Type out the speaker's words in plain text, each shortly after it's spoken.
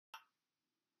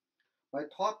My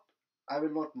thought I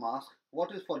will not mask.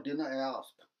 What is for dinner, I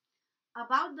ask.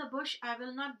 About the bush I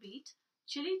will not beat,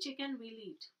 chili chicken we'll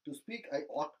eat. To speak I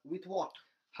ought with what?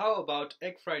 How about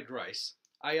egg fried rice?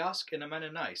 I ask in a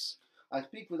manner nice. I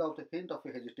speak without a hint of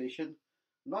a hesitation.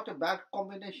 Not a bad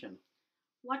combination.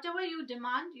 Whatever you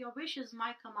demand, your wish is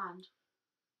my command.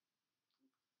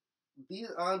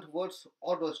 These aren't words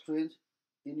odd or strange.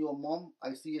 In your mom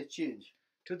I see a change.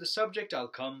 To the subject I'll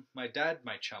come, my dad,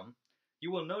 my chum.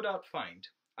 You will no doubt find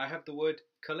I have the word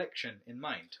collection in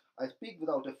mind. I speak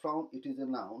without a frown, it is a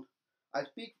noun. I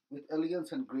speak with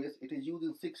elegance and grace, it is used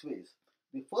in 6 ways.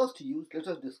 The first use let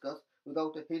us discuss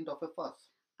without a hint of a fuss.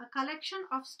 A collection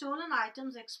of stolen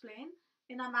items explained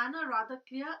in a manner rather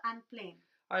clear and plain.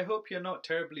 I hope you're not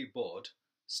terribly bored.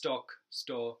 Stock,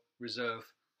 store, reserve,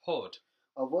 hoard.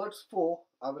 A words 4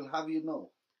 I will have you know.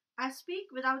 I speak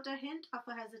without a hint of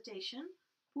a hesitation.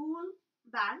 Pool,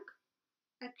 bank,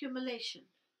 accumulation.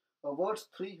 A words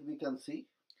 3 we can see.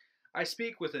 I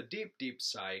speak with a deep, deep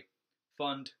sigh.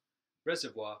 Fund,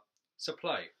 reservoir,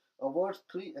 supply. A words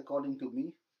 3 according to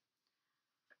me.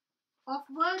 Of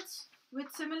words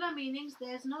with similar meanings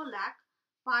there is no lack.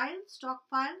 Pile,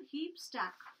 stockpile, heap,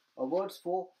 stack. A words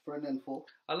 4 friend and foe.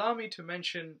 Allow me to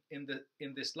mention in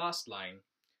this last line,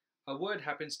 a word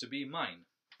happens to be mine.